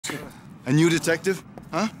And you, detective?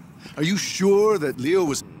 Huh? Are you sure that Leo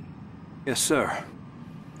was... Yes, sir.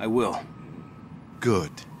 I will.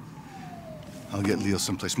 Good. I'll get Leo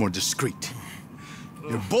someplace more discreet.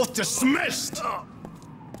 You're both dismissed!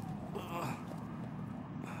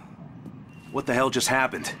 What the hell just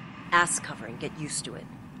happened? Ass covering, get used to it.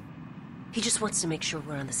 He just wants to make sure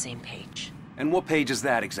we're on the same page. And what page is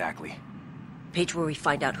that exactly? Page where we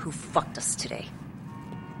find out who fucked us today.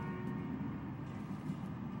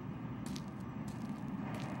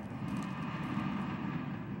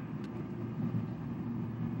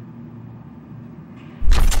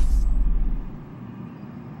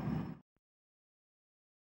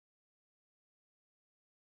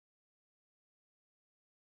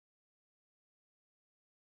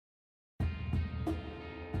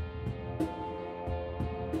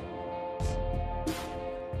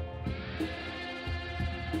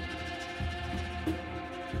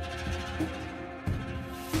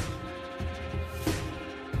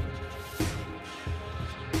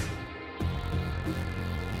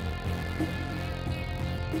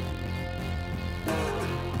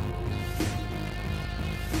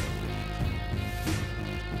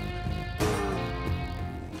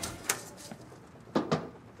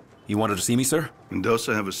 You wanted to see me, sir?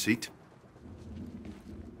 Mendoza, have a seat.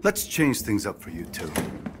 Let's change things up for you two.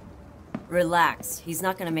 Relax. He's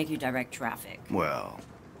not gonna make you direct traffic. Well,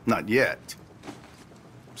 not yet.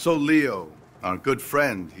 So Leo, our good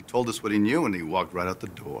friend, he told us what he knew and he walked right out the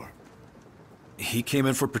door. He came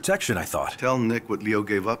in for protection, I thought. Tell Nick what Leo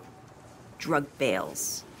gave up. Drug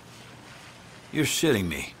bales. You're shitting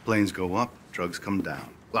me. Planes go up, drugs come down.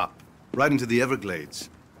 Up. Right into the Everglades.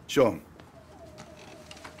 Show him.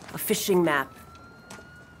 A fishing map.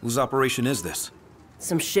 Whose operation is this?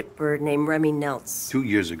 Some shipbird named Remy Neltz. 2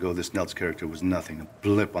 years ago, this Neltz character was nothing, a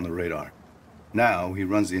blip on the radar. Now, he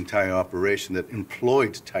runs the entire operation that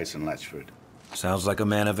employed Tyson Latchford. Sounds like a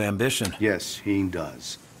man of ambition. Yes, he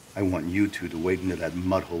does. I want you two to wade into that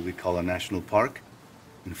mud hole we call a national park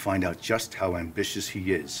and find out just how ambitious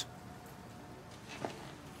he is.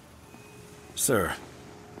 Sir,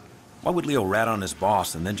 why would Leo rat on his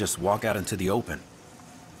boss and then just walk out into the open?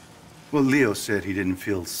 Well, Leo said he didn't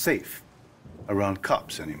feel safe around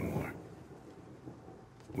cops anymore.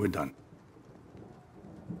 We're done.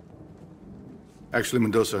 Actually,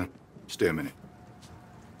 Mendoza, stay a minute.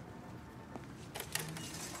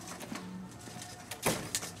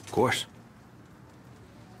 Of course.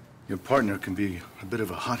 Your partner can be a bit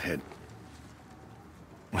of a hothead.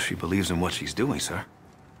 Well, she believes in what she's doing, sir.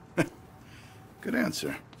 Good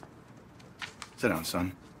answer. Sit down,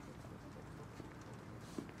 son.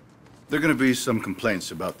 There are going to be some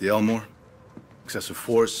complaints about the Elmore, excessive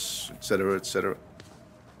force, etc., etc.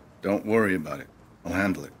 Don't worry about it. I'll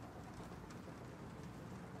handle it.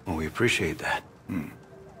 Well, we appreciate that.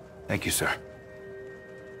 Thank you, sir.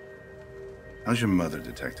 How's your mother,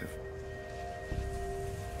 Detective?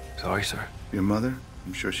 Sorry, sir. Your mother?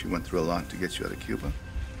 I'm sure she went through a lot to get you out of Cuba.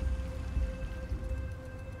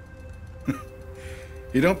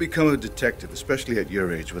 You don't become a detective, especially at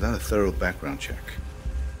your age, without a thorough background check.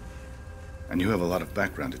 And you have a lot of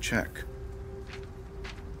background to check.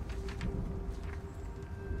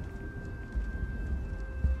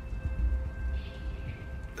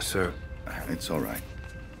 Sir, It's all right.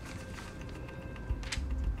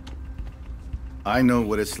 I know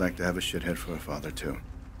what it's like to have a shithead for a father, too.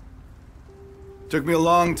 Took me a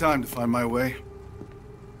long time to find my way.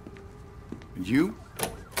 And you?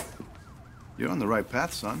 You're on the right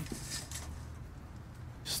path, son.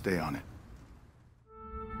 Stay on it.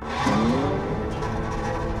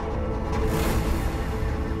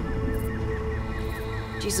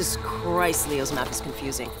 Jesus Christ, Leo's map is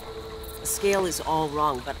confusing. The scale is all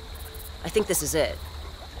wrong, but I think this is it.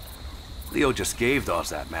 Leo just gave Dawes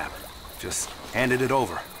that map. Just handed it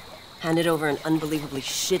over. Handed over an unbelievably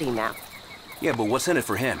shitty map. Yeah, but what's in it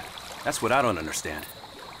for him? That's what I don't understand.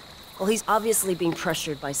 Well, he's obviously being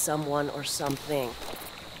pressured by someone or something.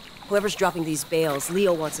 Whoever's dropping these bales,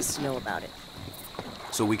 Leo wants us to know about it.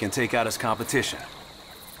 So we can take out his competition,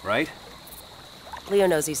 right? Leo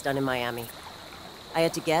knows he's done in Miami. I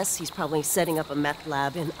had to guess he's probably setting up a meth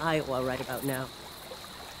lab in Iowa right about now.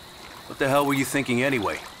 What the hell were you thinking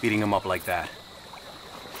anyway, beating him up like that?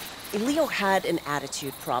 Leo had an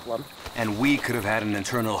attitude problem. And we could have had an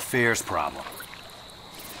internal affairs problem.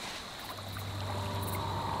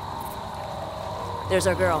 There's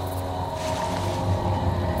our girl.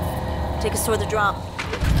 Take us toward the drop.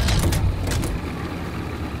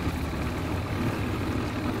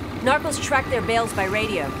 Narcos track their bales by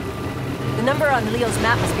radio. The number on Leo's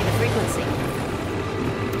map must be the frequency.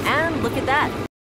 And look at that.